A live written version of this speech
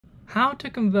how to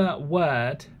convert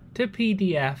Word to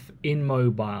PDF in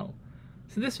mobile.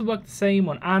 So this will work the same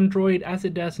on Android as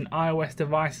it does on iOS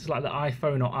devices like the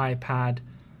iPhone or iPad.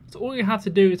 So all you have to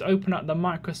do is open up the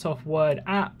Microsoft Word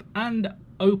app and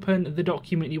open the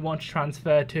document you want to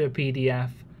transfer to a PDF.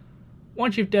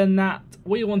 Once you've done that,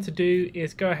 what you want to do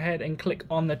is go ahead and click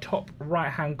on the top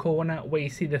right hand corner where you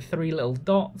see the three little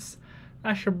dots.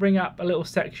 That should bring up a little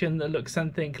section that looks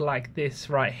something like this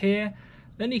right here.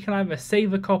 Then you can either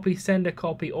save a copy, send a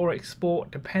copy, or export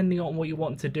depending on what you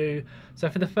want to do. So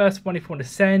for the first one, if you want to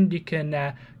send, you can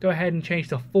go ahead and change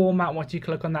the format. Once you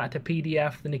click on that to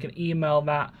PDF, then you can email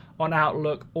that on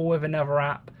Outlook or with another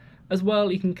app. As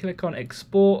well, you can click on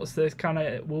export, so this kind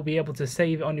of will be able to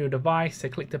save it on your device. So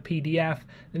click the PDF,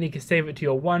 then you can save it to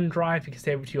your OneDrive, you can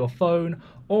save it to your phone,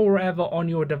 or wherever on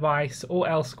your device, or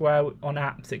elsewhere on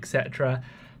apps, etc.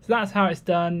 So that's how it's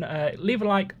done. Leave a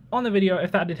like on the video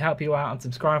if that did help you out, and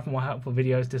subscribe for more helpful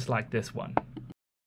videos just like this one.